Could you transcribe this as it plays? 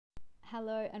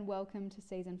Hello and welcome to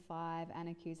Season 5,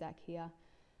 Anna Cusack here.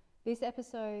 This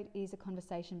episode is a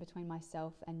conversation between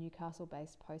myself and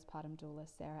Newcastle-based postpartum doula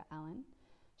Sarah Allen.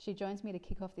 She joins me to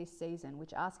kick off this season,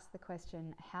 which asks the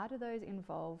question, how do those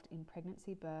involved in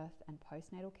pregnancy, birth and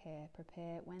postnatal care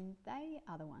prepare when they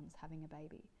are the ones having a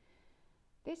baby?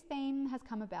 This theme has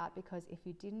come about because if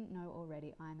you didn't know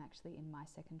already, I'm actually in my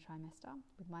second trimester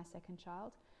with my second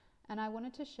child. And I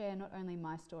wanted to share not only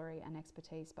my story and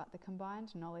expertise, but the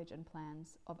combined knowledge and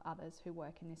plans of others who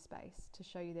work in this space to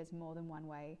show you there's more than one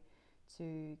way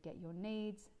to get your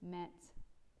needs met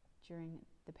during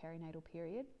the perinatal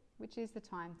period, which is the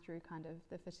time through kind of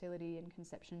the fertility and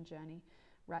conception journey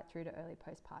right through to early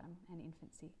postpartum and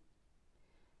infancy.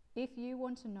 If you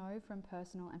want to know from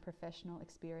personal and professional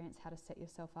experience how to set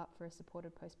yourself up for a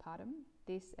supported postpartum,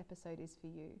 this episode is for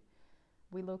you.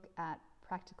 We look at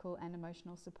practical and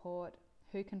emotional support,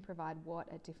 who can provide what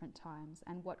at different times,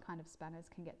 and what kind of spanners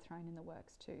can get thrown in the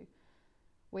works too.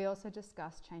 We also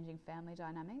discuss changing family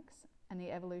dynamics and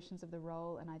the evolutions of the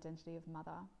role and identity of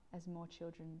mother as more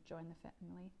children join the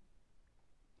family.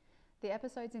 The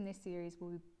episodes in this series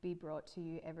will be brought to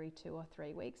you every 2 or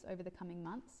 3 weeks over the coming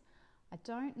months. I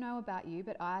don't know about you,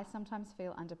 but I sometimes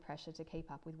feel under pressure to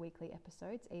keep up with weekly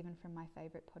episodes, even from my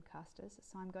favourite podcasters.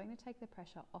 So I'm going to take the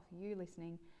pressure off you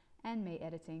listening and me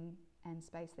editing and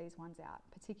space these ones out,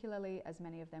 particularly as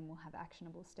many of them will have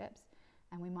actionable steps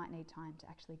and we might need time to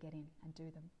actually get in and do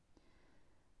them.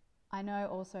 I know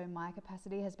also my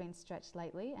capacity has been stretched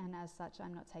lately, and as such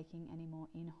I'm not taking any more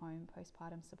in-home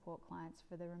postpartum support clients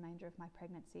for the remainder of my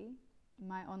pregnancy.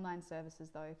 My online services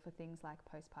though for things like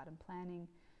postpartum planning,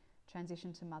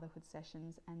 transition to motherhood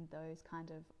sessions and those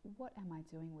kind of what am I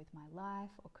doing with my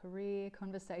life or career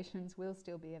conversations will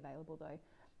still be available though.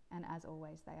 And as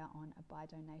always, they are on a by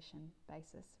donation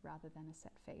basis rather than a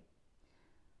set fee.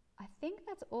 I think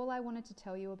that's all I wanted to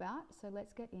tell you about, so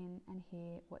let's get in and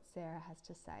hear what Sarah has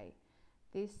to say.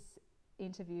 This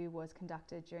interview was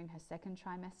conducted during her second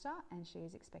trimester and she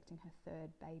is expecting her third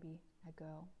baby, a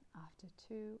girl, after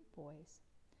 2 boys.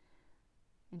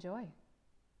 Enjoy.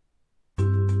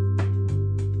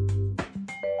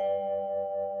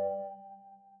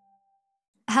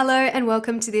 Hello and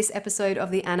welcome to this episode of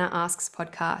the Anna Asks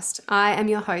podcast. I am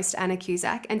your host, Anna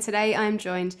Cusack, and today I am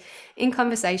joined in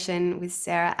conversation with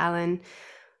Sarah Allen.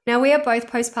 Now, we are both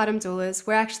postpartum doulas.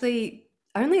 We're actually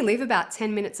only live about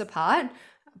 10 minutes apart,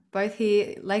 both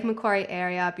here, Lake Macquarie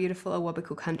area, beautiful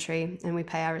Awabakal country, and we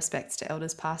pay our respects to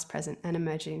elders past, present and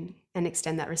emerging, and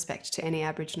extend that respect to any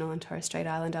Aboriginal and Torres Strait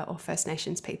Islander or First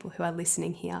Nations people who are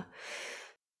listening here.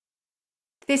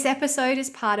 This episode is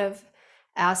part of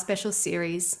our special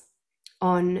series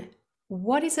on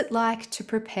what is it like to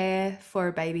prepare for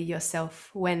a baby yourself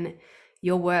when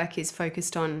your work is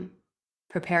focused on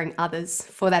preparing others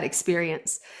for that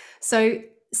experience. So,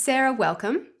 Sarah,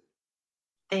 welcome.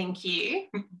 Thank you.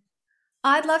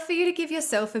 I'd love for you to give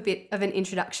yourself a bit of an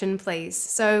introduction, please.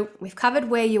 So we've covered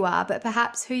where you are, but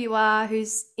perhaps who you are,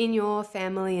 who's in your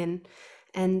family,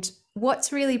 and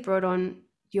what's really brought on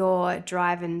your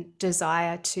drive and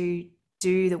desire to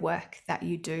do the work that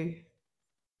you do?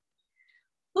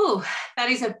 Oh, that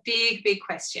is a big, big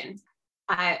question.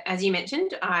 As you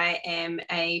mentioned, I am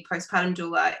a postpartum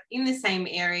doula in the same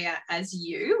area as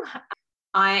you.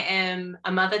 I am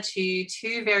a mother to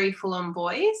 2 very full-on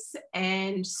boys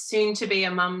and soon to be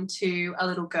a mum to a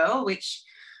little girl, which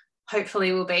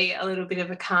hopefully will be a little bit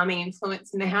of a calming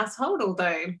influence in the household,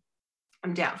 although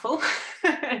I'm doubtful.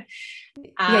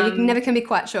 Yeah, you never can be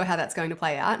quite sure how that's going to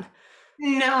play out.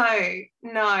 No.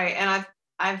 And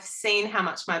I've seen how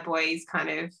much my boys kind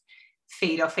of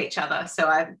feed off each other. So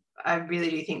I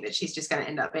really do think that she's just going to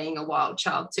end up being a wild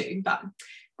child too, but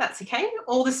that's okay.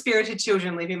 All the spirited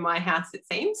children live in my house, it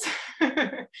seems.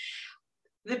 The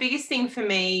biggest thing for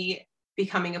me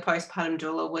becoming a postpartum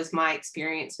doula was my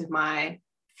experience with my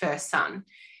first son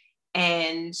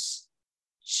and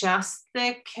just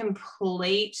the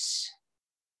complete,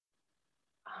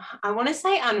 I want to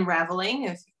say unraveling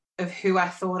of who I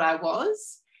thought I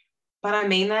was, but I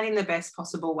mean that in the best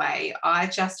possible way. I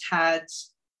just had,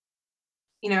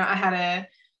 I had a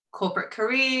corporate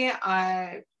career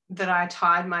that I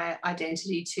tied my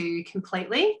identity to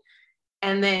completely,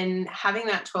 and then having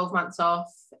that 12 months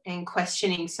off and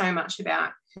questioning so much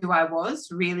about who I was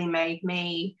really made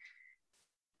me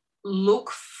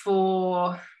look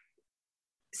for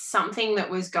something that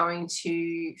was going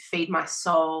to feed my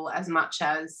soul as much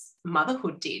as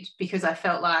motherhood did, because I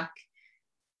felt like,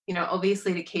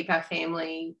 obviously to keep our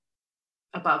family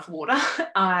above water,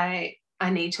 I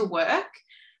need to work,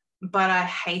 but I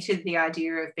hated the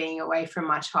idea of being away from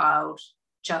my child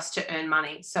just to earn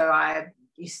money. So I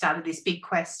you started this big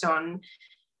quest on,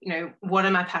 you know, what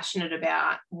am I passionate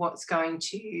about? What's going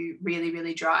to really,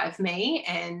 really drive me?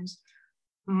 And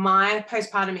my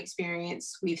postpartum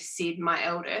experience with Sid, my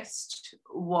eldest,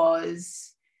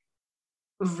 was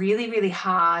really, really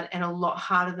hard and a lot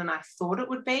harder than I thought it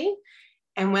would be.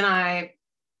 And when I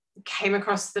came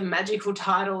across the magical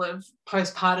title of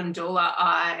postpartum doula,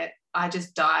 I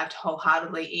just dived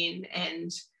wholeheartedly in.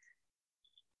 And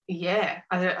yeah,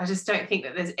 I just don't think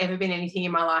that there's ever been anything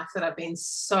in my life that I've been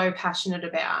so passionate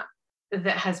about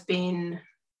that has been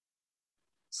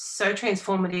so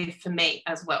transformative for me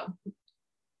as well.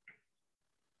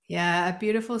 Yeah, a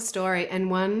beautiful story,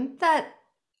 and one that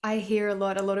I hear a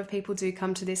lot. A lot of people do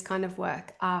come to this kind of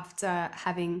work after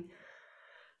having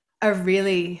a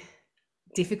really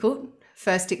difficult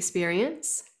first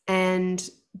experience and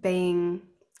being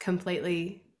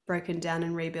completely broken down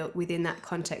and rebuilt within that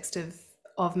context of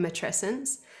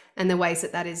matrescence, and the ways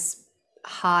that that is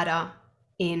harder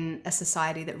in a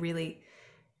society that really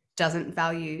doesn't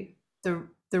value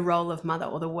the role of mother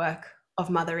or the work of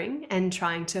mothering, and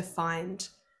trying to find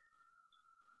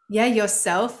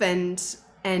yourself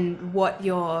and what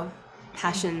your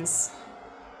passions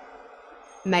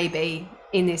may be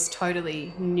in this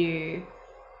totally new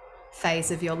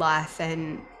phase of your life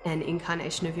and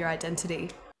incarnation of your identity.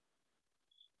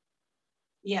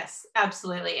 Yes,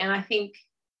 absolutely. And I think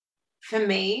for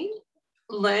me,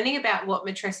 learning about what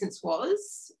matrescence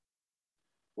was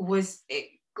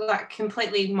like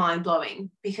completely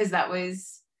mind-blowing, because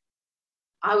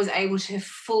I was able to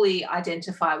fully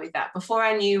identify with that. Before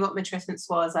I knew what matrescence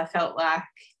was, I felt like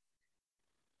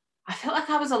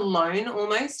I was alone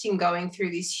almost in going through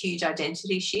this huge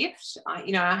identity shift.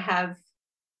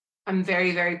 I'm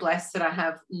very, very blessed that I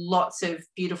have lots of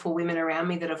beautiful women around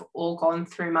me that have all gone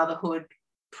through motherhood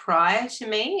prior to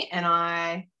me, and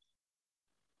I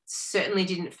certainly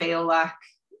didn't feel like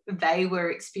they were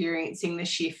experiencing the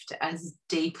shift as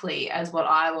deeply as what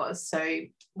I was. So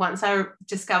once I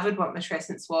discovered what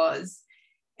matrescence was,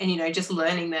 and, you know, just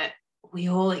learning that we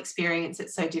all experience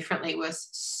it so differently, was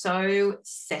so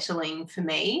settling for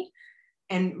me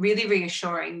and really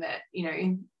reassuring that, you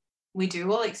know, we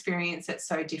do all experience it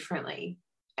so differently.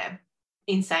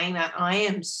 In saying that, I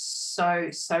am so,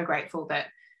 so grateful that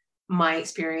my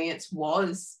experience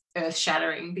was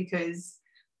earth-shattering, because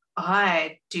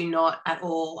I do not at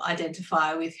all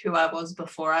identify with who I was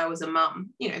before I was a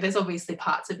mum. You know, there's obviously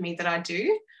parts of me that I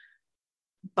do,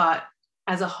 but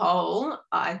as a whole,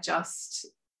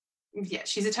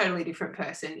 she's a totally different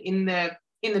person in the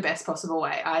best possible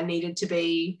way. I needed to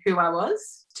be who I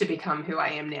was to become who I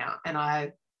am now, and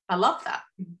I love that.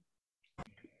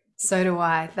 So do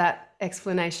I. That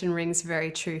explanation rings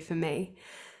very true for me.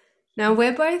 Now,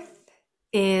 we're both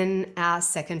in our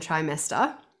second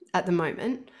trimester at the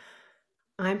moment.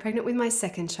 I'm pregnant with my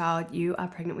second child. You are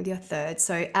pregnant with your third.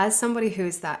 So as somebody who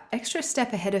is that extra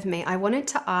step ahead of me, I wanted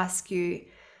to ask you,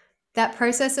 that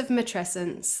process of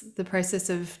matrescence, the process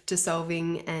of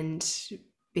dissolving and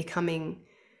becoming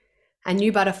a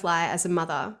new butterfly as a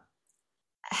mother,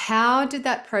 how did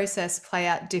that process play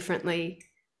out differently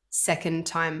second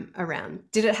time around?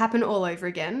 Did it happen all over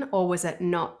again, or was it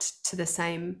not to the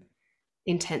same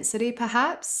intensity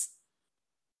perhaps?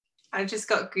 I just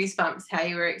got goosebumps how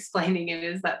you were explaining it.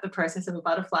 Is that the process of a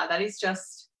butterfly? That is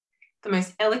just the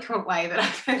most eloquent way that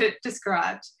I've heard it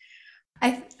described.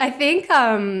 I think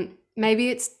maybe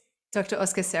it's Dr.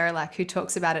 Oscar Serralak who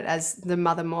talks about it as the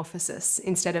mothermorphosis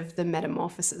instead of the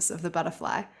metamorphosis of the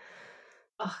butterfly.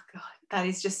 Oh God, that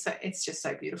is it's just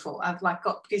so beautiful. I've like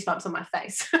got goosebumps on my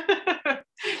face.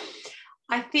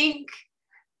 I think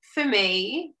for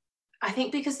me,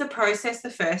 because the process the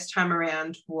first time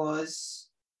around was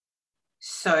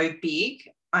so big,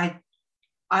 I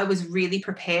was really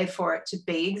prepared for it to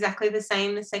be exactly the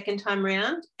same the second time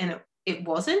around, and it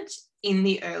wasn't in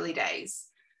the early days.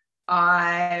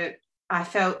 I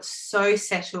felt so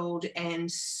settled and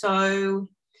so,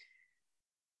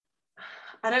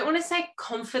 I don't want to say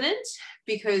confident,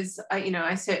 because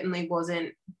I certainly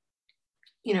wasn't,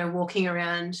 walking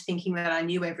around thinking that I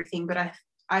knew everything, but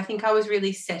I think I was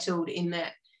really settled in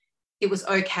that it was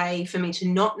okay for me to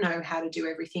not know how to do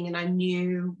everything, and I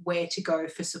knew where to go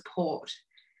for support.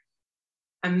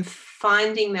 I'm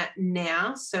finding that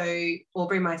now. So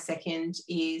Aubrey, my second,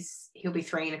 he'll be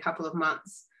 3 in a couple of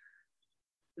months.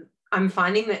 I'm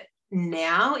finding that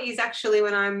now is actually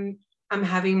when I'm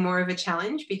having more of a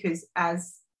challenge, because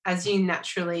as you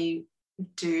naturally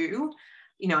do,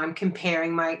 I'm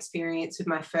comparing my experience with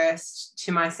my first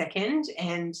to my second,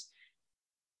 and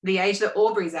the age that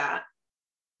Aubrey's at,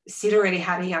 Sid already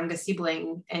had a younger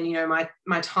sibling, and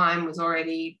my time was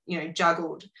already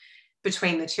juggled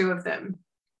between the two of them.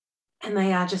 and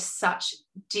they are just such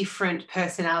different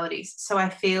personalities. So I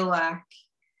feel like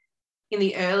in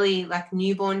the early, like,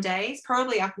 newborn days,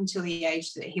 probably up until the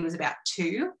age that he was about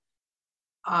 2,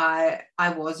 I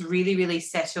was really, really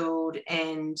settled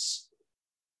and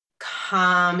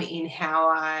calm in how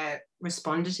I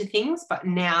responded to things. But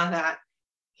now that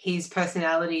his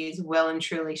personality is well and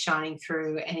truly shining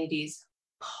through and it is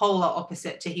polar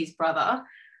opposite to his brother,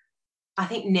 I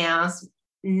think now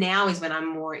is when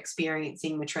I'm more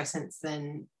experiencing matrescence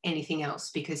than anything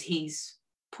else, because he's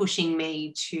pushing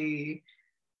me to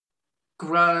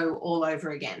grow all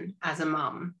over again as a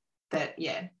mum. That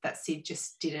Sid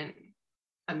just didn't.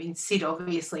 I mean, Sid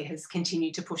obviously has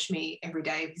continued to push me every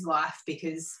day of his life,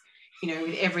 because, you know,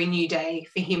 with every new day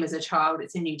for him as a child,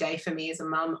 it's a new day for me as a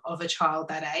mum of a child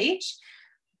that age.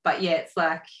 But yeah, it's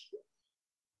like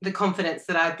the confidence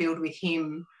that I build with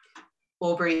him,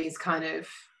 Aubrey is kind of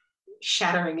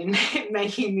shattering and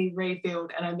making me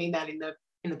rebuild, and I mean that in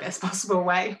the best possible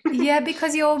way. Yeah,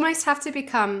 because you almost have to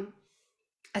become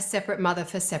a separate mother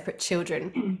for separate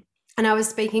children. And I was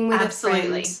speaking with Absolutely.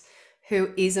 a friend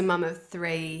who is a mum of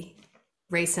 3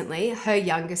 recently. Her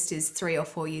youngest is 3 or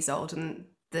 4 years old, and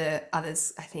the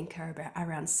others, I think, are about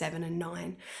around 7 and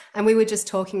 9. And we were just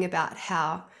talking about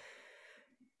how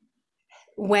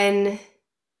when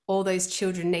all those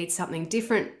children need something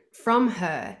different from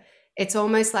her, it's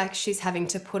almost like she's having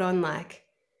to put on like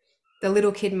the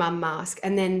little kid mum mask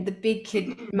and then the big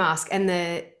kid mask, and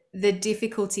the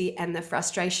difficulty and the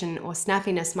frustration or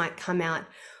snappiness might come out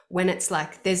when it's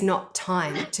like there's not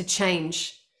time to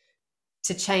change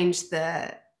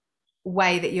the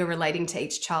way that you're relating to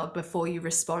each child before you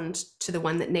respond to the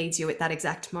one that needs you at that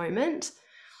exact moment.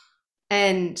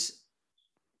 And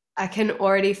I can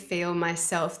already feel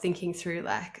myself thinking through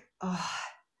like, oh,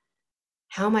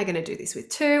 how am I going to do this with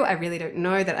 2? I really don't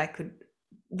know that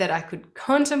I could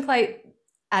contemplate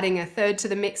adding a 3rd to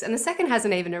the mix, and the second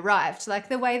hasn't even arrived. Like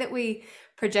the way that we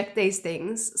project these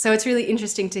things. So it's really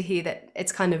interesting to hear that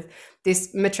it's kind of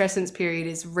this matrescence period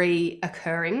is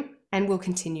reoccurring and will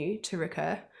continue to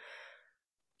recur,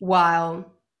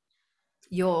 while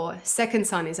your second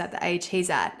son is at the age he's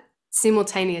at,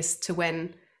 simultaneous to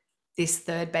when this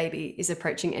 3rd baby is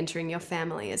approaching entering your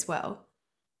family as well.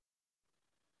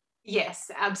 Yes,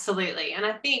 absolutely. And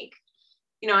I think,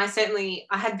 you know, I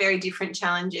had very different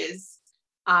challenges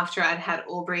after I'd had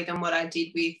Aubrey than what I did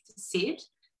with Sid.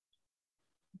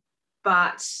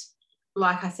 But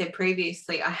like I said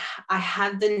previously, I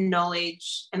had the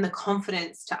knowledge and the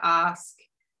confidence to ask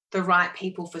the right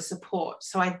people for support.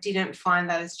 So I didn't find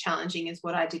that as challenging as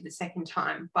what I did the second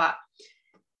time. But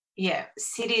yeah,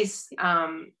 Sid is,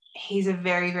 he's a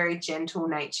very, very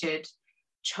gentle-natured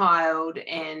child,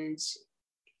 and,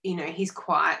 you know, he's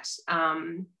quite,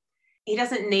 he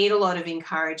doesn't need a lot of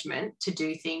encouragement to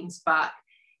do things, but,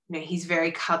 you know, he's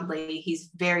very cuddly, he's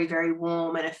very, very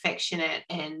warm and affectionate,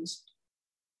 and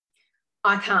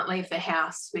I can't leave the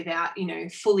house without, you know,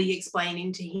 fully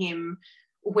explaining to him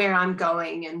where I'm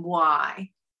going and why.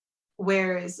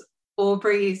 Whereas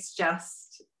Aubrey is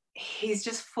he's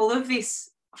just full of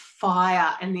this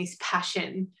fire and this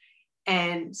passion,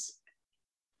 and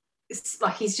it's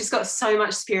like he's just got so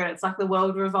much spirit. It's like the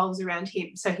world revolves around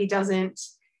him. So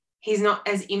he's not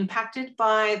as impacted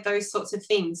by those sorts of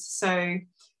things. So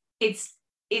it's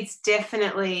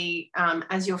definitely,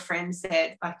 as your friend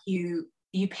said, like you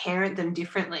parent them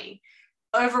differently.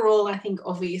 Overall, I think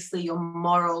obviously your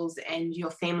morals and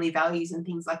your family values and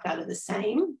things like that are the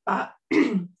same, but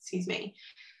excuse me,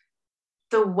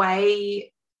 the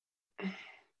way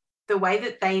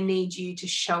that they need you to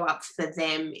show up for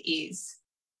them is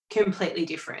completely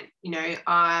different. You know,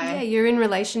 you're in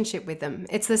relationship with them.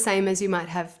 It's the same as you might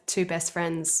have 2 best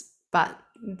friends, but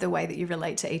the way that you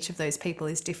relate to each of those people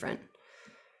is different.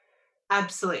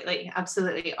 Absolutely.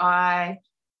 I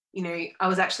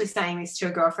was actually saying this to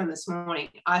a girlfriend this morning.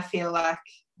 I feel like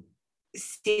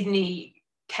Sydney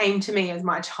came to me as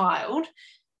my child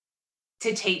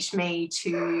to teach me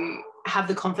to have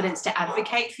the confidence to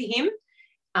advocate for him.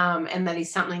 And that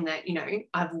is something that, you know,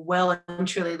 I've well and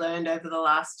truly learned over the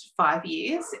last 5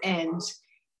 years. And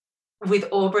with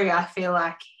Aubrey, I feel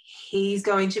like he's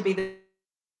going to be the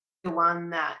one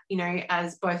that, you know,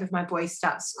 as both of my boys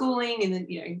start schooling, and then,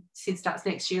 you know, Sid starts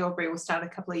next year, Aubrey will start a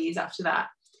couple of years after that.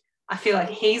 I feel like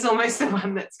he's almost the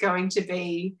one that's going to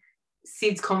be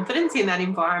Sid's confidence in that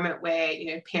environment where,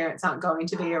 you know, parents aren't going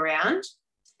to be around.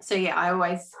 So yeah, I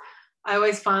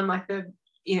always find like the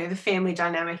family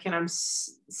dynamic, and I'm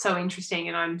so interesting,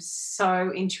 and I'm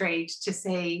so intrigued to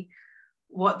see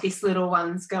what this little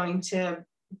one's going to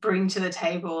bring to the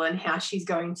table and how she's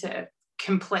going to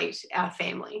complete our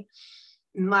family.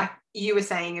 And like you were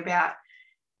saying about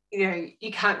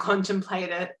you can't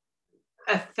contemplate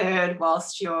a third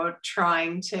whilst you're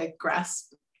trying to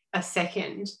grasp a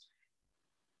second.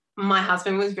 My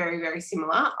husband was very, very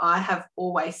similar. I have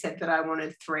always said that I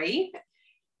wanted 3.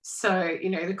 So,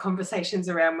 the conversations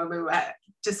around when we were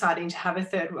deciding to have a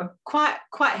third were quite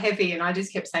heavy. And I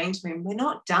just kept saying to him, we're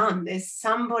not done. There's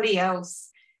somebody else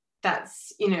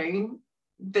that's,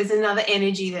 there's another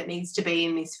energy that needs to be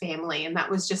in this family. And that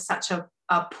was just such a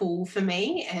pull for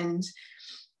me. And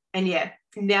yeah,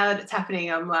 now that it's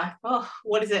happening, I'm like, oh,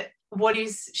 what is it? What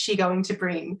is she going to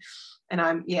bring? And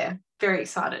I'm, very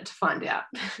excited to find out.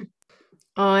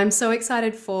 Oh, I'm so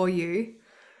excited for you.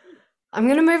 I'm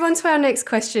going to move on to our next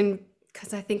question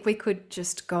because I think we could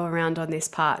just go around on this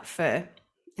part for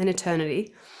an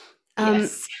eternity.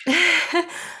 Yes.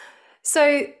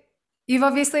 So you've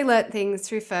obviously learnt things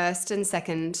through first and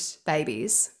second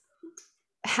babies.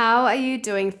 How are you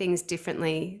doing things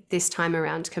differently this time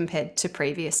around compared to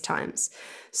previous times?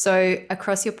 So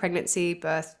across your pregnancy,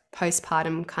 birth,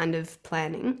 postpartum kind of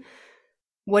planning,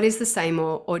 what is the same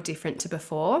or different to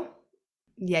before?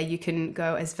 Yeah, you can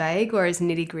go as vague or as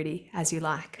nitty-gritty as you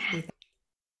like.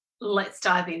 Let's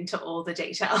dive into all the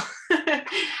detail.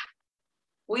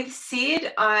 With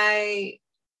Sid, I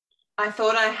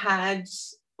thought I had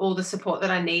all the support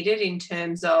that I needed in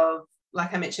terms of,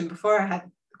 like I mentioned before, I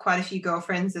had quite a few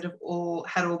girlfriends that have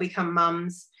all become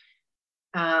mums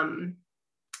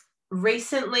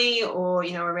recently, or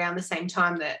around the same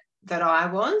time that I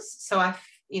was. So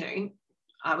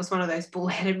I was one of those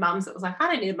bullheaded mums that was like,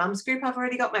 I don't need a mums group, I've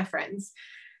already got my friends.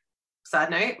 Side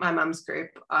note, my mums group,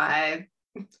 I've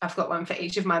got one for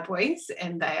each of my boys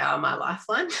and they are my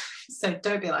lifeline. So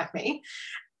don't be like me.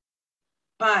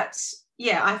 But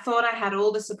yeah, I thought I had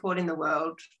all the support in the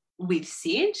world with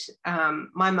Sid.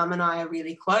 My mum and I are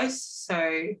really close.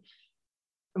 So,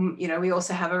 we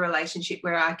also have a relationship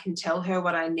where I can tell her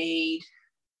what I need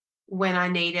when I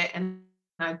need it. And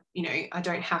I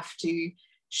don't have to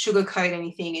sugarcoat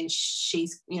anything. And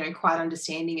she's, quite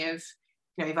understanding of,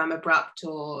 if I'm abrupt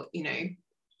or,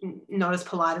 not as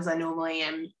polite as I normally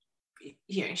am,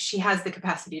 she has the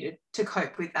capacity to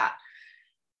cope with that.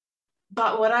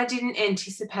 But what I didn't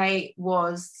anticipate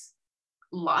was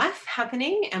life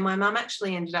happening. And my mum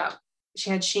actually she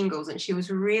had shingles and she was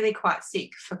really quite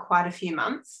sick for quite a few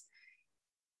months.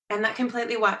 And that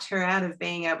completely wiped her out of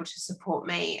being able to support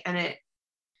me. And it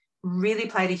really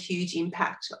played a huge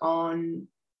impact on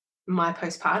my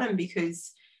postpartum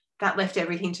because that left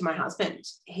everything to my husband.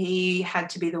 He had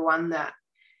to be the one that,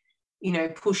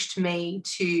 pushed me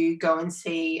to go and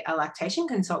see a lactation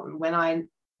consultant when I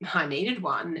needed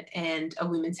one, and a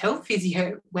women's health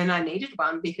physio when I needed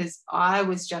one, because I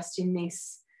was just in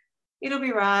this, it'll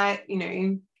be right,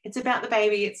 it's about the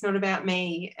baby, it's not about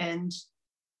me. And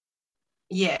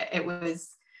yeah, it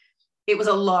was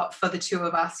a lot for the two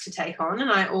of us to take on.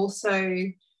 And at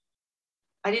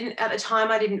the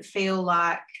time I didn't feel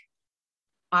like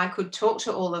I could talk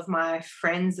to all of my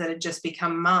friends that had just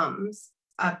become mums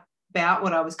about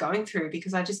what I was going through,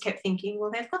 because I just kept thinking,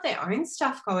 well, they've got their own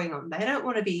stuff going on. They don't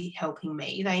want to be helping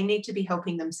me. They need to be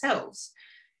helping themselves.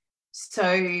 So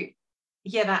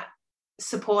yeah, that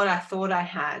support I thought I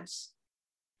had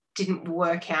didn't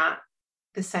work out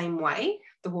the same way,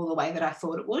 the way that I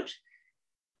thought it would.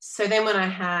 So then when I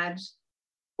had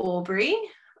Aubrey,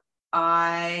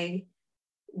 I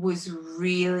was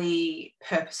really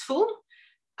purposeful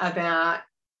about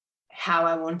how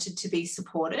I wanted to be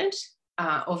supported.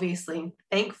 Obviously,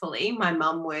 thankfully, my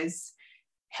mum was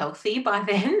healthy by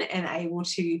then and able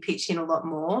to pitch in a lot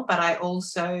more. But I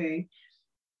also,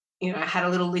 I had a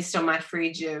little list on my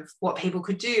fridge of what people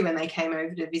could do when they came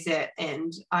over to visit.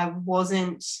 And I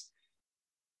wasn't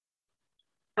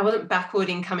backward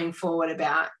in coming forward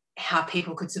about how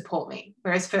people could support me.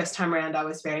 Whereas first time around, I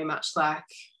was very much like,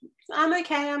 I'm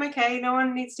okay. No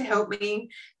one needs to help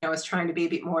me. I was trying to be a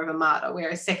bit more of a martyr.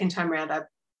 Whereas second time around,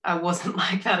 I wasn't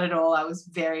like that at all. I was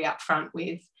very upfront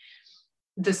with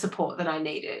the support that I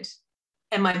needed.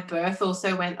 And my birth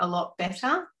also went a lot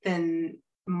better than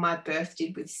my birth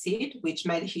did with Sid, which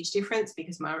made a huge difference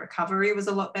because my recovery was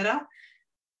a lot better.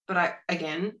 But I,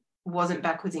 again, wasn't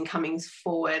backwards in coming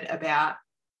forward about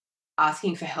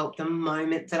asking for help the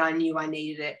moment that I knew I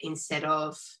needed it, instead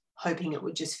of hoping it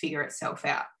would just figure itself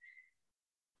out.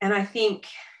 And I think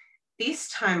this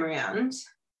time around,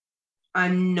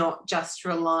 I'm not just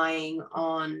relying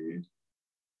on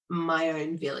my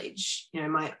own village,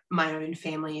 my own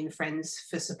family and friends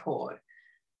for support.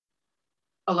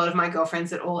 A lot of my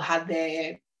girlfriends that all had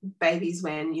their babies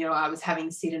when, I was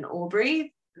having Sid and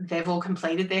Aubrey, they've all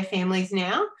completed their families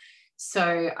now.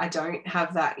 So I don't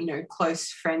have that,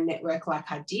 close friend network like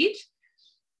I did.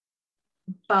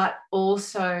 but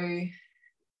also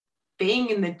being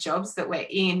in the jobs that we're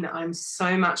in, I'm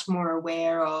so much more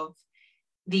aware of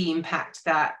the impact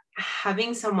that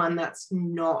having someone that's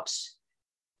not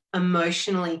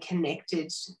emotionally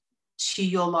connected to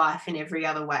your life in every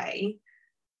other way.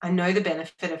 I know the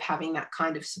benefit of having that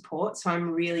kind of support. So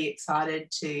I'm really excited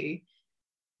to,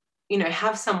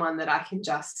 have someone that I can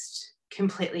just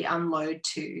completely unload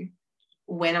to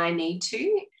when I need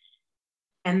to.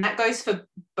 And that goes for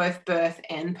both birth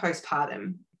and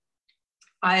postpartum.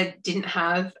 I didn't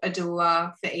have a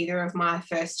doula for either of my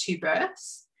first two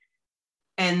births.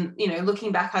 And,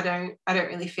 looking back, I don't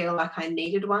really feel like I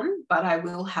needed one, but I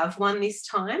will have one this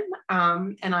time.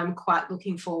 And I'm quite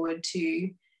looking forward to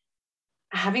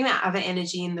having that other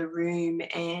energy in the room,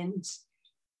 and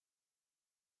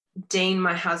Dean,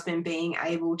 my husband, being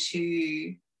able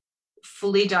to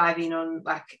fully dive in on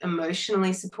like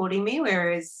emotionally supporting me.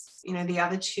 Whereas, my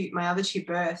other two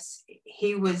births,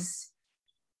 he was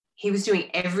doing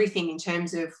everything in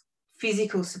terms of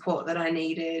physical support that I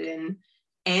needed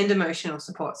and emotional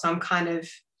support. So I'm kind of,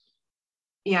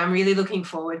 I'm really looking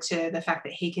forward to the fact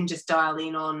that he can just dial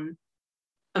in on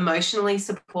emotionally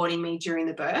supporting me during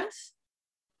the birth,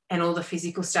 and all the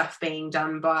physical stuff being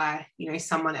done by,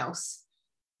 someone else.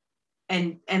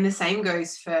 And the same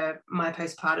goes for my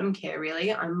postpartum care,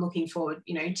 really. I'm looking forward,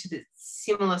 to the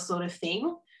similar sort of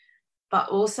thing, but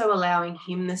also allowing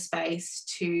him the space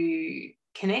to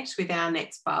connect with our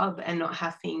next bub and not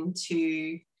having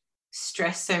to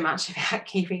stress so much about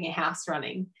keeping a house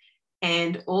running,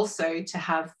 and also to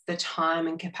have the time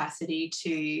and capacity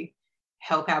to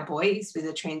help our boys with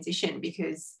a transition,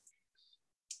 because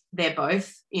they're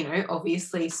both,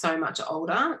 obviously so much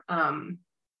older.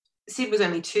 Sid was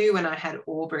only 2 when I had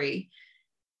Aubrey,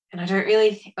 and I don't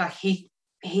really like he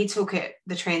took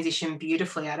the transition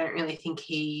beautifully. I don't really think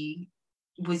he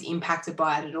was impacted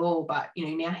by it at all, but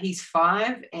now he's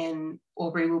 5 and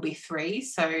Aubrey will be 3,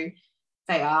 so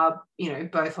they are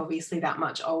both obviously that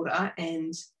much older,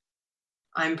 and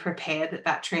I'm prepared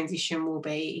that transition will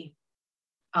be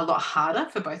a lot harder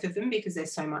for both of them because they're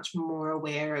so much more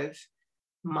aware of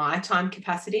my time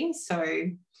capacity. So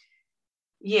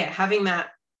yeah, having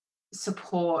that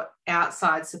support,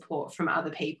 outside support from other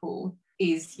people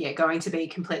is going to be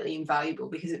completely invaluable,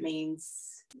 because it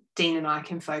means Dean and I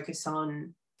can focus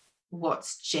on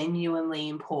what's genuinely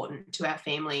important to our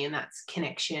family, and that's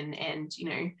connection and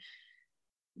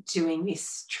doing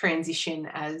this transition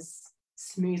as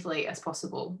smoothly as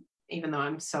possible, even though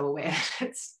I'm so aware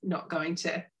it's not going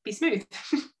to be smooth.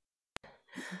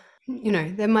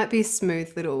 There might be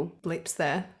smooth little blips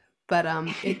there, but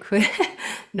it could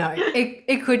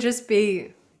it could just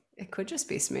be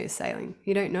smooth sailing.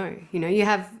 You don't know. You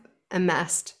have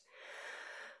amassed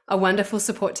a wonderful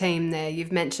support team there.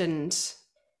 You've mentioned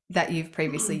that you've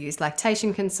previously used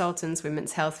lactation consultants,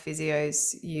 women's health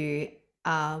physios. You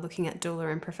are looking at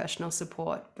doula and professional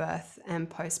support, birth and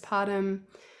postpartum.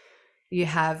 You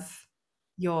have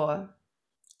your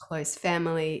close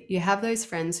family. You have those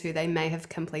friends who they may have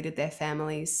completed their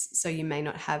families, so you may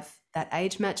not have that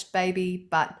age-matched baby,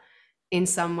 but in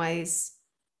some ways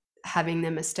having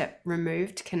them a step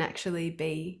removed can actually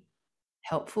be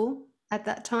helpful at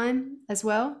that time as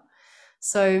well.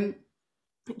 So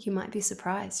you might be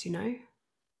surprised,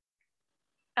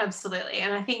 Absolutely.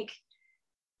 And I think,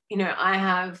 I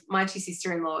have my 2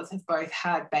 sister-in-laws have both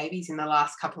had babies in the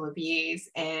last couple of years,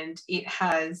 and it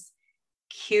has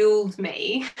killed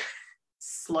me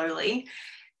slowly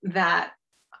that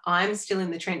I'm still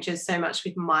in the trenches so much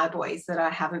with my boys that I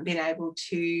haven't been able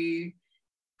to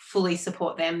fully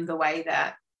support them the way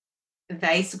that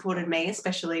they supported me,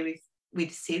 especially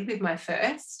with Sid, with my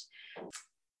first,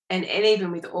 and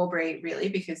even with Aubrey, really,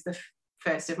 because the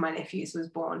first of my nephews was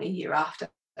born a year after.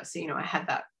 So, I had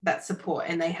that support,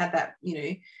 and they had that,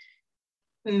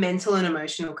 mental and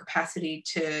emotional capacity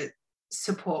to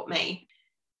support me.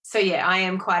 So, yeah, I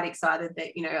am quite excited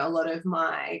that, a lot of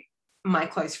my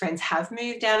close friends have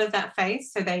moved out of that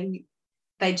phase. So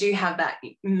they do have that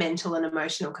mental and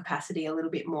emotional capacity a little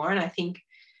bit more. And I think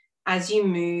as you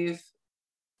move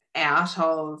out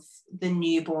of the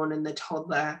newborn and the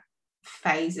toddler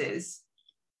phases,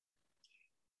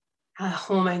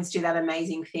 hormones do that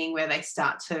amazing thing where they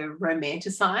start to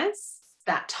romanticize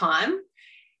that time.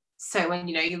 So when,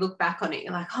 you look back on it,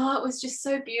 you're like, oh, it was just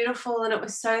so beautiful and it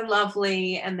was so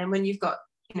lovely. And then when you've got,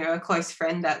 a close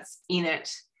friend that's in it,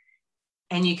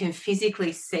 and you can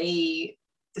physically see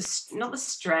not the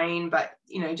strain, but,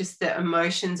 just the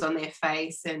emotions on their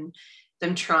face and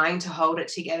them trying to hold it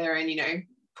together and,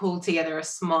 pull together a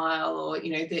smile, or,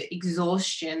 the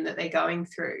exhaustion that they're going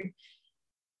through.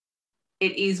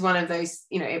 it is one of those,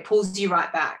 it pulls you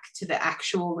right back to the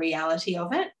actual reality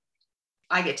of it.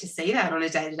 I get to see that on a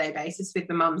day-to-day basis with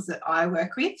the mums that I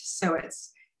work with. So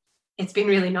it's been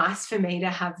really nice for me to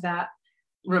have that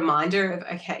reminder of,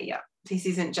 okay, yeah, this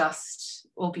isn't just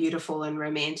all beautiful and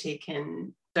romantic,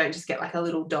 and don't just get like a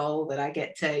little doll that I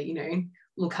get to,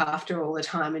 look after all the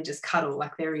time and just cuddle.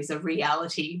 Like, there is a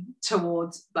reality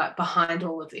towards, like, behind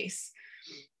all of this.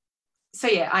 So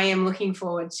yeah, I am looking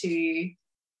forward to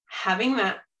having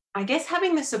that, I guess,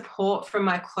 having the support from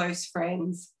my close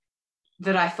friends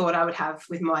that I thought I would have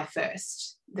with my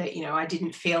first, that, I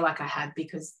didn't feel like I had,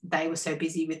 because they were so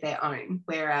busy with their own.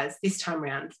 Whereas this time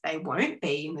around, they won't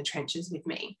be in the trenches with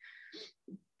me.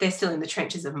 They're still in the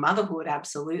trenches of motherhood,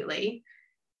 absolutely.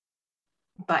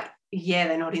 But yeah,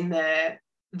 they're not in the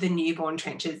newborn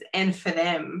trenches. And for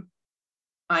them,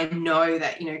 I know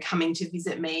that, coming to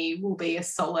visit me will be a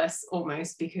solace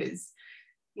almost, because,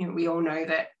 we all know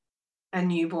that a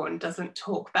newborn doesn't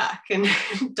talk back and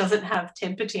doesn't have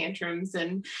temper tantrums.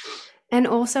 And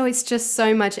also, it's just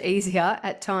so much easier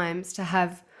at times to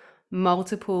have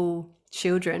multiple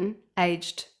children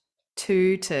aged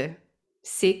 2 to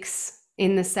 6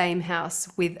 in the same house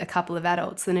with a couple of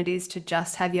adults than it is to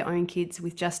just have your own kids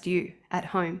with just you at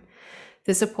home.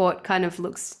 The support kind of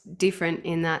looks different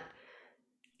in that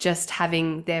just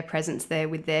having their presence there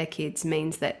with their kids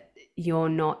means that you're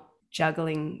not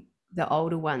juggling the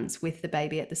older ones with the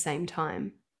baby at the same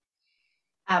time.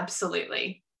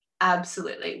 Absolutely.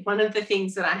 One of the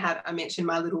things that I mentioned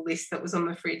my little list that was on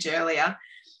the fridge earlier.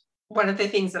 One of the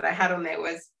things that I had on there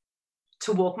was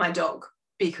to walk my dog,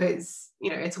 because,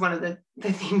 it's one of the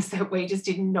things that we just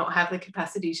did not have the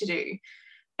capacity to do.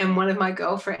 And one of my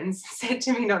girlfriends said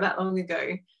to me not that long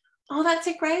ago, oh, that's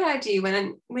a great idea.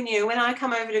 When I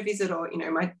come over to visit, or,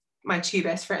 my 2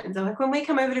 best friends are like, when we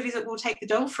come over to visit, we'll take the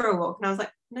dog for a walk. And I was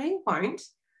like, no, you won't.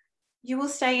 You will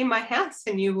stay in my house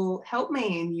and you will help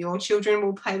me, and your children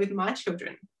will play with my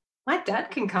children. My dad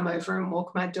can come over and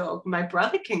walk my dog. My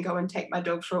brother can go and take my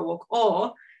dog for a walk.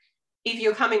 Or if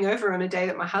you're coming over on a day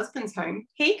that my husband's home,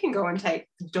 he can go and take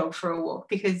the dog for a walk,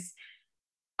 because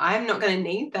I'm not going to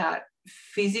need that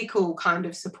physical kind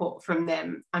of support from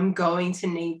them. I'm going to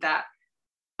need that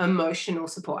emotional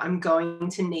support. I'm going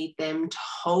to need them to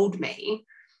hold me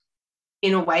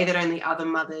in a way that only other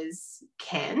mothers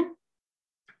can.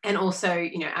 And also,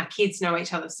 our kids know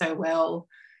each other so well.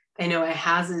 They know our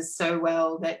houses so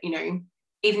well that,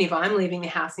 even if I'm leaving the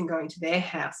house and going to their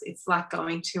house, it's like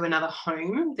going to another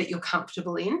home that you're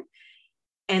comfortable in.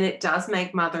 And it does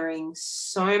make mothering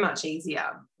so much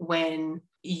easier when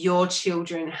your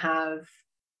children have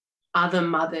other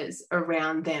mothers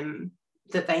around them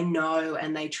that they know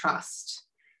and they trust,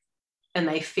 and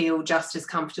they feel just as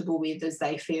comfortable with as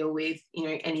they feel with,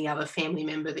 any other family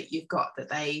member that you've got that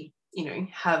they,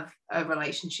 have a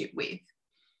relationship with.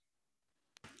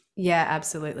 Yeah,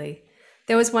 absolutely.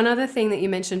 There was one other thing that you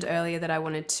mentioned earlier that I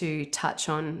wanted to touch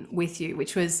on with you,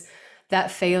 which was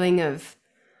that feeling of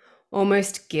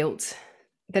almost guilt,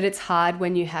 that it's hard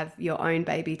when you have your own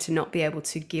baby to not be able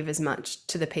to give as much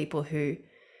to the people who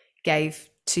gave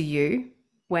to you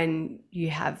when you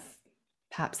have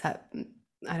perhaps that,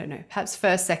 I don't know, perhaps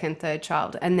first, second, third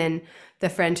child, and then the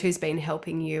friend who's been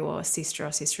helping you, or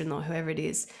sister-in-law, whoever it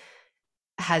is,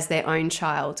 has their own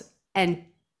child, and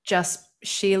just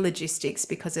sheer logistics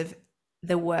because of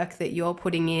the work that you're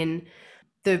putting in,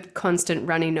 the constant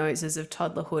runny noses of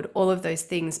toddlerhood, all of those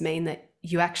things mean that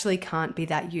you actually can't be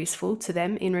that useful to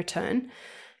them in return.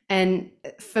 And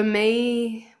for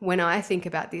me, when I think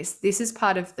about this is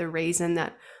part of the reason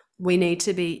that we need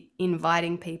to be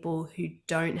inviting people who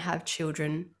don't have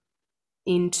children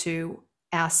into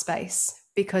our space,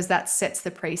 because that sets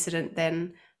the precedent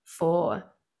then for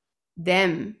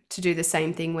them to do the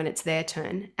same thing when it's their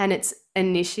turn. And it's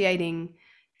initiating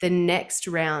the next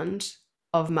round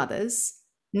of mothers,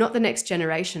 not the next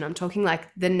generation. I'm talking like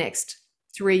the next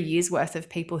 3 years worth of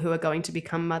people who are going to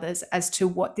become mothers, as to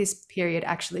what this period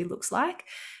actually looks like.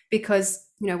 Because,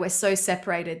 we're so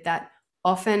separated that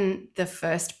often the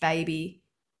first baby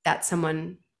that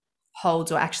someone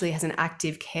holds or actually has an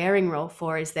active caring role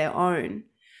for is their own.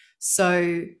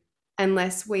 So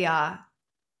unless we are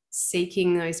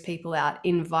seeking those people out,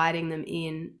 inviting them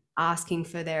in, asking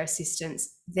for their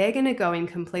assistance, they're going to go in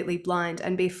completely blind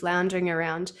and be floundering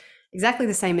around exactly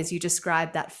the same as you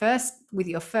described that first, with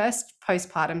your first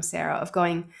postpartum, Sarah, of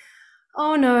going,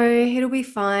 oh no, it'll be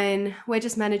fine, we're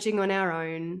just managing on our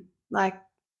own. Like,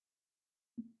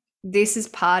 this is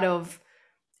part of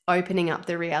opening up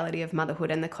the reality of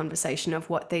motherhood and the conversation of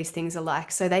what these things are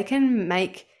like, so they can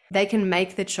make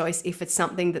the choice if it's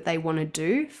something that they want to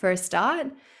do for a start,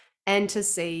 and to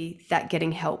see that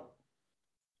getting help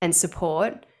and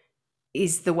support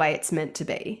is the way it's meant to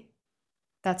be.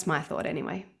 That's my thought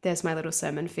anyway. There's my little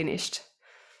sermon finished.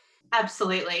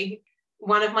 Absolutely.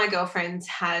 One of my girlfriends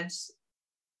had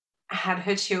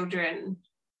her children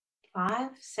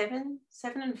 7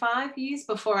 and 5 years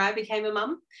before I became a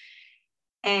mum.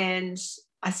 And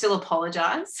I still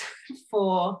apologise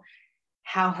for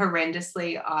how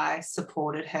horrendously I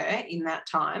supported her in that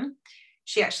time.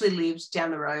 She actually lived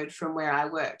down the road from where I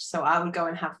worked. So I would go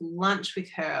and have lunch with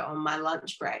her on my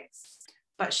lunch breaks,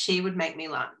 but she would make me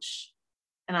lunch.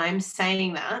 And I'm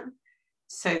saying that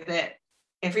so that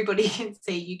everybody can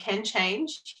see you can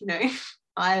change. You know,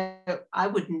 I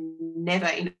would never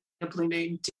in a blue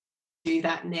moon do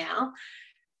that now.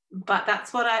 But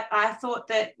that's what I thought,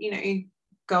 that, you know,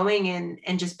 going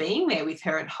and just being there with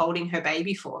her and holding her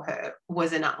baby for her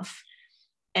was enough.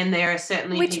 And there are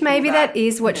certainly Which maybe that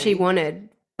is what she wanted,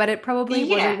 but it probably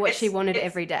wasn't what she wanted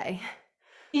every day.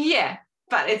 Yeah,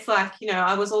 but it's like, you know,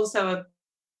 I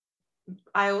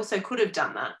also could have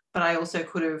done that, but I also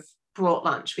could have brought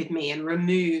lunch with me and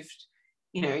removed,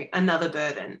 you know, another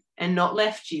burden and not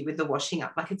left you with the washing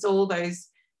up. Like, it's all those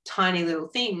tiny little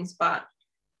things. But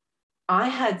I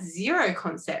had zero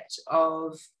concept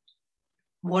of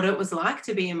what it was like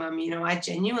to be a mum. You know, I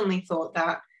genuinely thought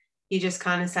that you just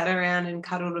kind of sat around and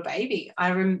cuddled a baby. I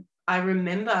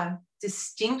remember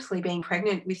distinctly being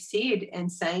pregnant with Sid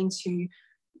and saying to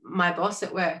my boss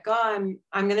at work, oh,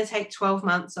 I'm going to take 12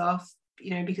 months off,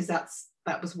 you know, because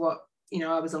that was what, you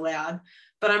know, I was allowed.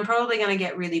 But I'm probably going to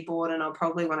get really bored and I'll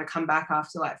probably want to come back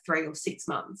after like 3 or 6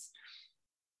 months.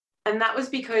 And that was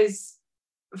because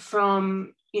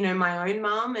from, you know, my own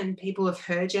mum and people of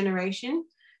her generation,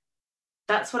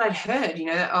 that's what I'd heard, you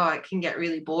know, that, oh, it can get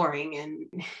really boring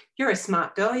and you're a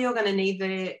smart girl, you're going to need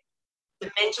the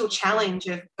mental challenge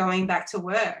of going back to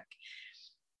work.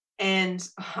 And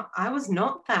I was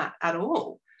not that at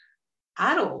all.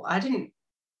 I didn't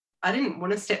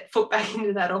want to step foot back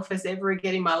into that office ever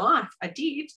again in my life. I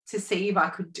did, to see if I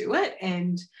could do it.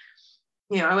 And,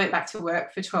 you know, I went back to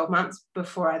work for 12 months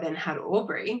before I then had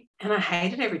Aubrey, and I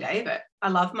hated every day of it. I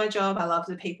loved my job. I loved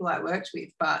the people I worked with,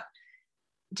 but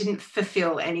didn't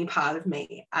fulfill any part of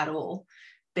me at all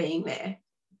being there.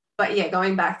 But yeah,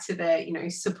 going back to the, you know,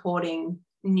 supporting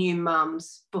new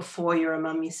mums before you're a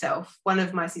mum yourself. One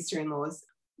of my sister-in-laws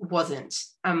wasn't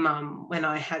a mum when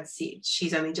I had Sid.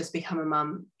 She's only just become a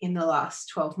mum in the last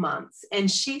 12 months.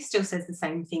 And she still says the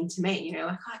same thing to me, you know,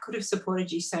 like, I could have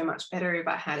supported you so much better if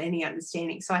I had any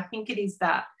understanding. So I think it is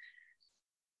that,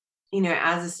 you know,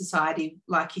 as a society,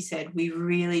 like you said, we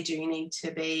really do need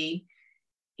to be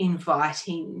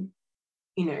inviting,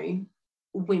 you know,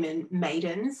 women,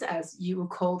 maidens, as you will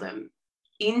call them,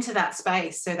 into that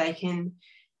space so they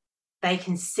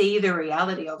can see the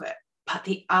reality of it. But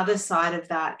the other side of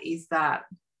that is that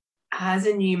as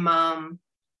a new mum,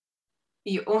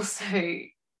 you also,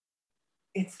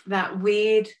 it's that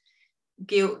weird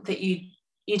guilt that you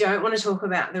don't want to talk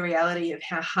about the reality of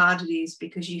how hard it is,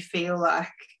 because you feel like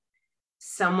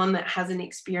someone that hasn't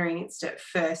experienced it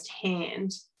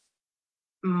firsthand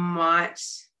might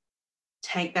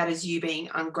take that as you being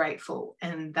ungrateful,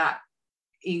 and that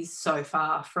is so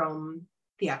far from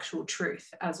the actual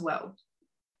truth as well.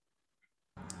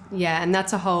 Yeah, and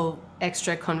that's a whole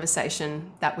extra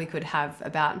conversation that we could have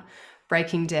about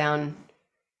breaking down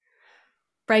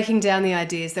the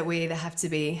ideas that we either have to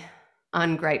be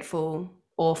ungrateful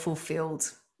or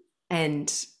fulfilled,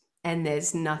 and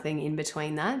there's nothing in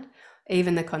between that.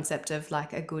 Even the concept of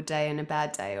like a good day and a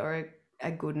bad day, or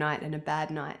a good night and a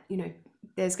bad night, you know,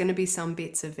 there's going to be some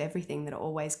bits of everything that are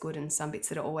always good and some bits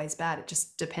that are always bad. It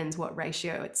just depends what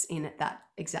ratio it's in at that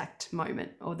exact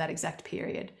moment or that exact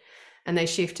period, and they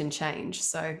shift and change.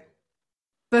 So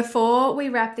before we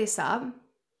wrap this up,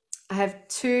 I have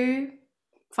 2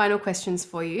 final questions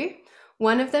for you.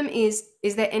 One of them is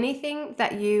there anything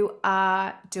that you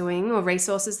are doing or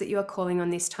resources that you are calling on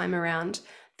this time around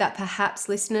that perhaps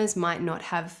listeners might not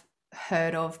have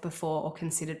heard of before or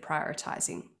considered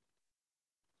prioritizing?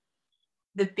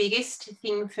 The biggest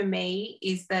thing for me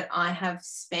is that I have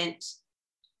spent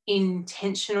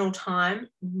intentional time,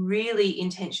 really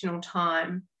intentional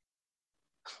time,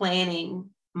 planning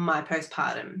my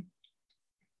postpartum,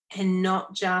 and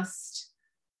not just,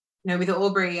 you know, with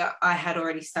Aubrey, I had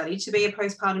already studied to be a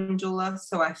postpartum doula,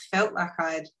 so I felt like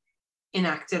I'd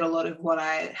enacted a lot of what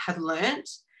I had learnt.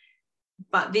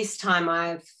 But this time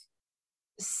I've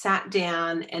sat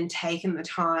down and taken the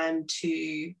time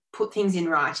to put things in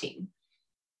writing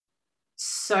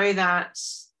so that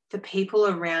the people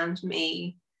around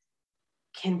me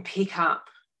can pick up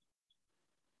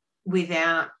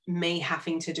without me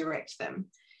having to direct them.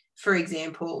 For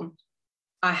example,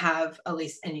 I have a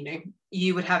list, and, you know,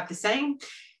 you would have the same,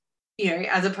 you know,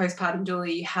 as a postpartum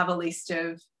doula, you have a list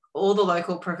of all the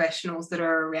local professionals that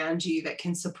are around you that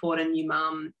can support a new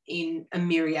mum in a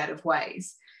myriad of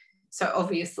ways. So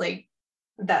obviously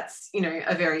that's, you know,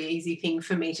 a very easy thing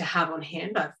for me to have on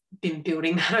hand. I've been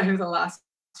building that over the last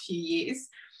few years,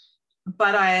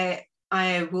 but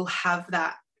I will have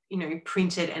that, you know,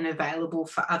 printed and available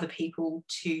for other people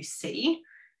to see,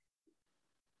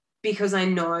 because I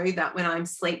know that when I'm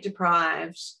sleep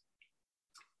deprived,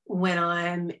 when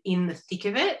I'm in the thick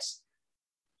of it,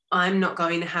 I'm not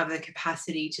going to have the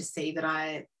capacity to see that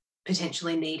I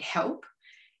potentially need help.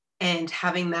 And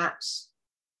having that,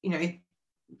 you know,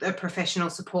 a professional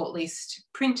support list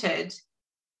printed,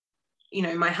 you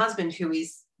know, my husband, who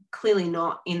is clearly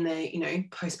not in the, you know,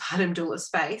 postpartum doula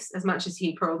space, as much as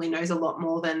he probably knows a lot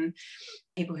more than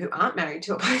people who aren't married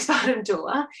to a postpartum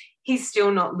doula, he's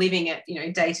still not living it, you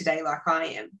know, day to day like I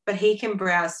am, but he can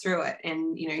browse through it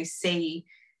and, you know, see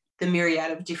the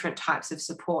myriad of different types of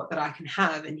support that I can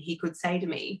have. And he could say to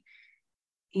me,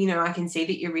 you know, I can see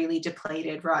that you're really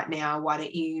depleted right now. Why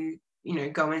don't you, you know,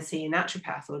 go and see a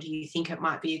naturopath? Or do you think it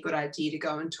might be a good idea to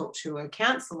go and talk to a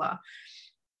counsellor?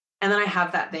 And then I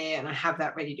have that there and I have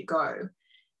that ready to go.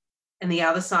 And the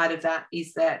other side of that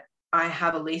is that I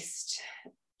have a list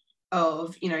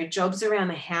of, you know, jobs around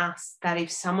the house that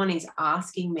if someone is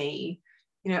asking me,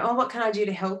 you know, oh, what can I do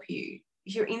to help you?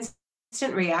 Your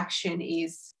instant reaction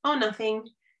is, oh, nothing.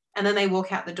 And then they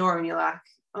walk out the door and you're like,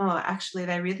 oh, actually,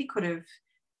 they really could have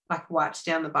like wiped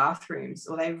down the bathrooms,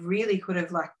 or they really could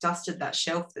have like dusted that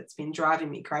shelf that's been driving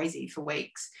me crazy for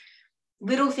weeks.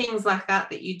 Little things like that,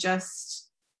 that you just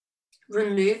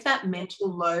remove that mental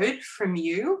load from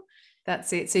you.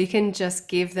 That's it. So you can just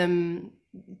give them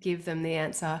the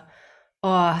answer.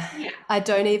 Oh, yeah. I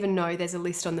don't even know there's a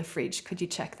list on the fridge. Could you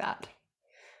check that?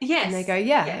 Yes. And they go,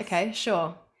 yeah, yes. Okay,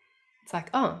 sure. It's like,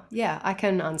 oh, yeah, I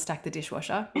can unstack the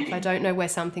dishwasher. If I don't know where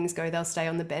some things go, they'll stay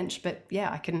on the bench. But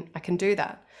yeah, I can do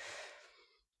that.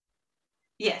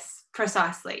 Yes,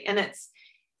 precisely. And it's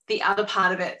the other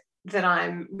part of it that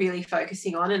I'm really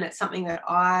focusing on, and it's something that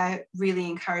I really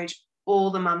encourage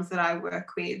all the mums that I work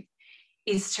with,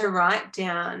 is to write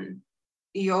down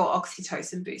your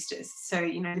oxytocin boosters. So,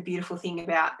 you know, the beautiful thing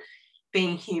about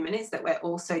being human is that we're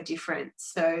all so different.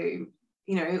 So,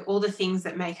 you know, all the things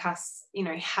that make us, you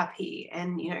know, happy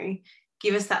and, you know,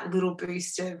 give us that little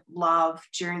boost of love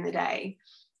during the day.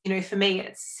 You know, for me,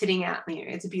 it's sitting out, you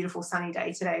know, it's a beautiful sunny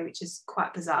day today, which is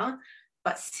quite bizarre,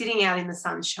 but sitting out in the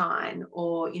sunshine,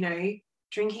 or, you know,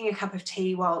 drinking a cup of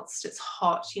tea whilst it's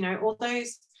hot, you know, all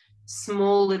those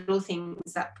small little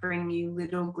things that bring you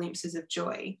little glimpses of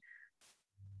joy.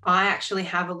 I actually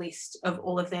have a list of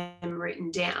all of them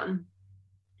written down,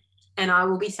 and I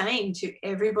will be saying to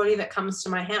everybody that comes to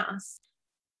my house,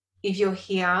 if you're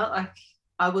here, like,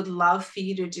 I would love for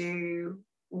you to do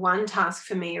one task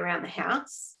for me around the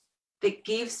house that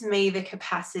gives me the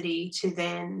capacity to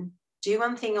then do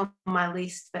one thing on my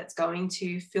list that's going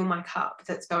to fill my cup,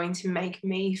 that's going to make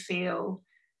me feel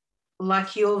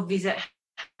like your visit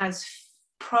has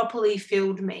properly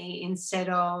filled me instead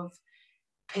of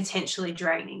potentially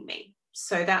draining me.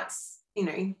 So that's, you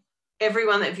know,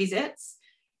 everyone that visits.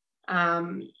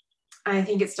 I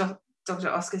think it's Dr.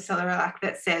 Oscar Celeralak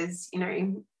that says, you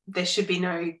know, there should be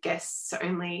no guests,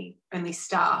 only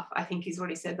staff, I think is what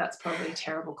he said. That's probably a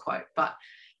terrible quote, but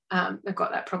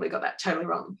probably got that totally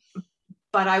wrong.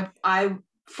 But I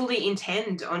fully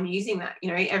intend on using that.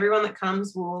 You know, everyone that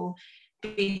comes will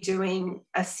be doing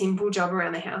a simple job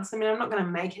around the house. I mean, I'm not going to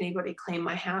make anybody clean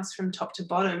my house from top to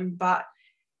bottom, but,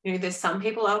 you know, there's some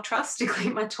people I'll trust to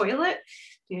clean my toilet.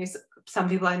 You know, some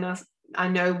people I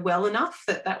know well enough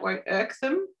that won't irk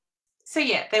them. So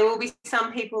yeah, there will be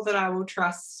some people that I will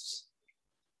trust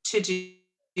to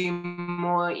do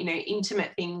more, you know,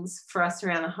 intimate things for us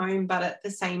around the home. But at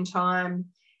the same time,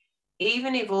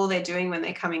 even if all they're doing when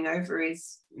they're coming over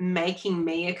is making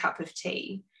me a cup of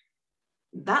tea,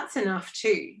 that's enough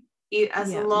too.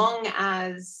 As long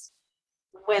as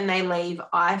when they leave,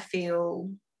 I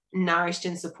feel nourished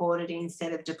and supported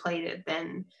instead of depleted,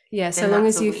 then so long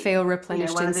as you feel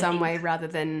replenished, you know, in some way rather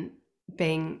than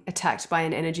being attacked by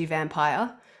an energy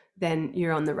vampire, then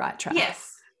you're on the right track.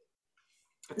 Yes.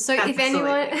 So Absolutely. If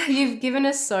anyone, you've given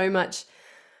us so much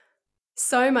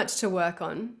to work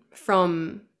on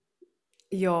from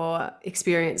your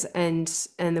experience and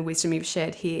the wisdom you've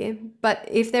shared here. But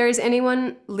if there is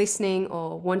anyone listening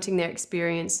or wanting their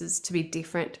experiences to be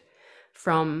different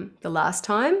from the last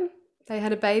time they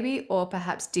had a baby, or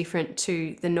perhaps different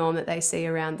to the norm that they see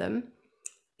around them,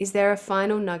 is there a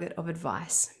final nugget of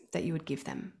advice that you would give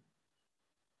them?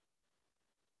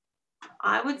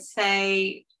 I would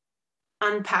say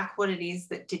unpack what it is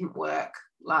that didn't work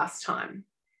last time,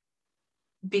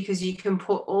 because you can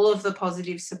put all of the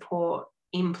positive support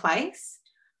in place,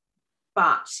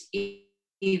 but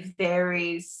if there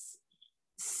is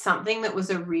something that was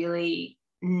a really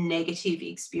negative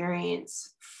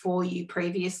experience for you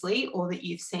previously, or that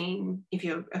you've seen, if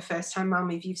you're a first-time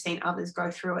mum, if you've seen others go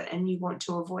through it and you want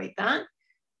to avoid that,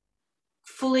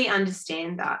 fully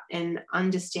understand that and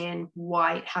understand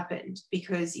why it happened.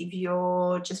 Because if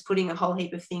you're just putting a whole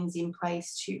heap of things in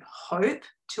place to hope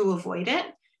to avoid it,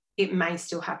 it may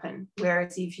still happen.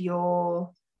 Whereas if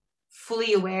you're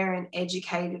fully aware and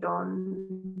educated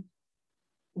on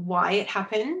why it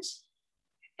happened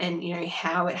and, you know,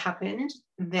 how it happened,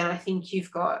 then I think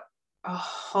you've got a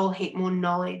whole heap more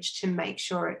knowledge to make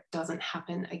sure it doesn't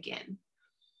happen again.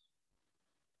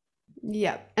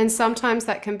 Yeah. And sometimes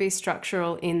that can be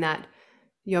structural, in that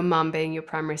your mum, being your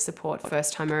primary support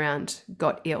first time around,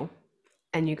 got ill,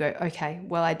 and you go, okay,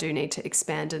 well, I do need to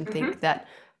expand and think that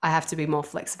I have to be more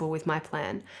flexible with my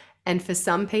plan. And for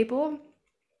some people,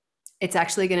 it's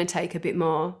actually going to take a bit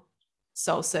more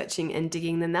soul searching and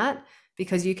digging than that,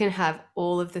 because you can have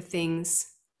all of the things,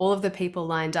 all of the people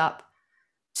lined up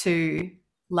to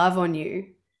love on you.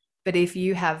 But if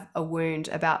you have a wound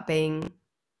about being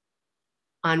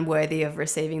unworthy of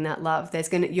receiving that love,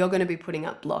 you're going to be putting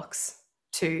up blocks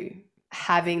to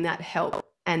having that help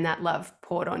and that love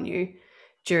poured on you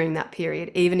during that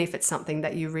period, even if it's something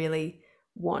that you really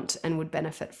want and would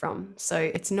benefit from. So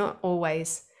it's not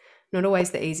always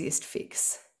the easiest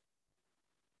fix.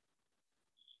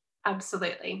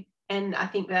 Absolutely. And I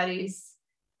think that is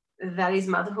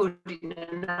motherhood in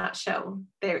a nutshell.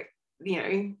 There, you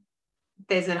know,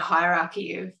 there's a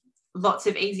hierarchy of lots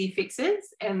of easy fixes,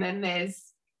 and then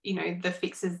there's, you know, the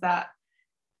fixes that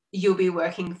you'll be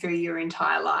working through your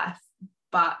entire life.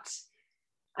 But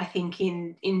I think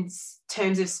in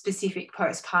terms of specific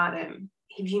postpartum,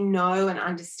 if you know and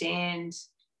understand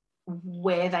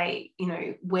where they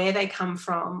come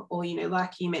from, or, you know,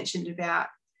 like you mentioned about,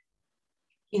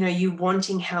 you know, you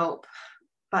wanting help,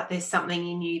 but there's something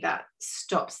in you that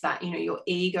stops that, you know, your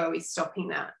ego is stopping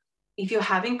that. If you're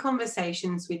having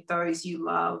conversations with those you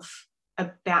love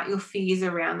about your fears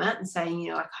around that and saying,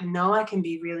 you know, like, I know I can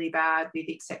be really bad with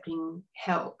accepting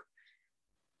help.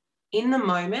 In the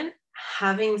moment,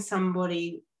 having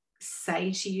somebody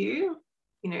say to you,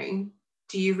 you know,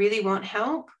 do you really want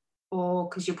help? Or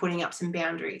because you're putting up some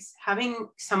boundaries, having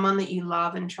someone that you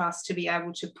love and trust to be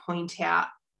able to point out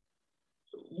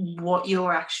what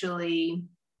you're actually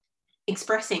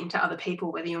expressing to other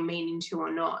people, whether you're meaning to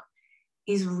or not,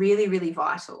 is really, really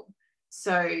vital.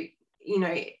 So, you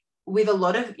know, with a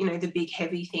lot of, you know, the big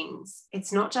heavy things,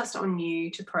 it's not just on you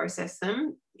to process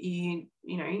them. You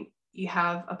know, you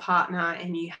have a partner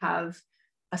and you have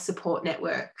a support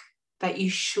network that you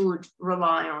should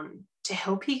rely on to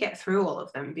help you get through all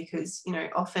of them. Because, you know,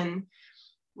 often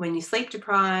when you're sleep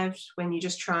deprived, when you're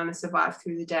just trying to survive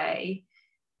through the day,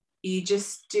 you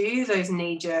just do those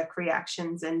knee-jerk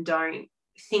reactions and don't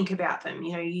think about them.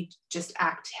 You know, you just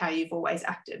act how you've always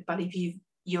acted. But if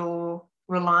you're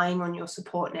relying on your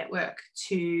support network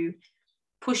to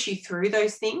push you through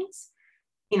those things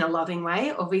in a loving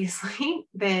way, obviously,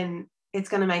 then it's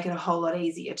going to make it a whole lot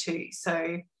easier too.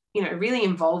 So, you know, really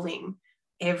involving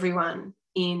everyone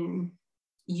in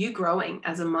you growing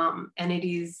as a mum. And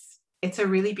it's a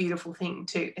really beautiful thing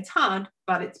too. It's hard,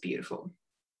 but it's beautiful.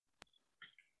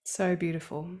 So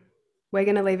beautiful. We're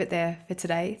going to leave it there for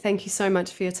today. Thank you so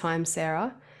much for your time,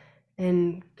 Sarah.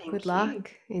 And good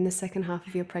luck in the second half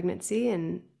of your pregnancy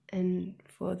and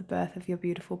for the birth of your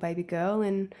beautiful baby girl,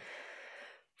 and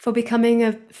for becoming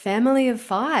a family of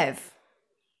 5.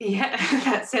 Yeah,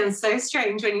 that sounds so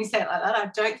strange when you say it like that.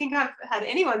 I don't think I've had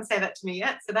anyone say that to me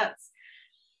yet. So that's,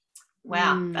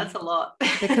 wow, that's a lot.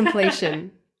 The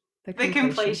completion. The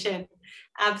completion.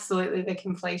 Absolutely, the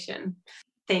completion.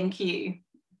 Thank you.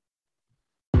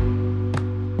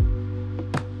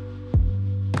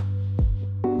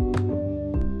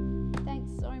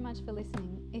 For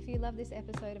listening. If you love this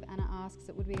episode of Anna Asks,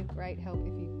 it would be of great help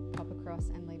if you pop across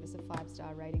and leave us a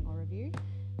 5-star rating or review.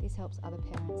 This helps other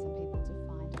parents and people to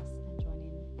find us and join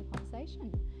in the conversation.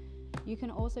 You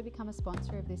can also become a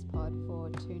sponsor of this pod for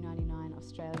 $2.99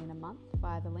 Australian a month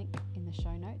via the link in the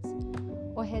show notes,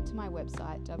 or head to my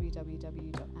website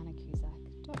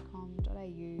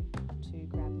www.annacusack.com.au to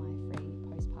grab my free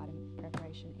postpartum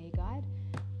preparation e-guide,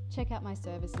 check out my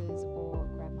services, or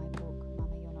grab my book,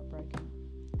 Mama You're Not Broken.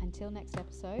 Until next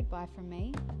episode, bye from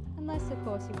me, unless of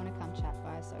course you want to come chat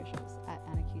via socials at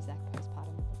Anna Cusack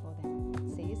Postpartum before then.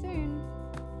 See you soon.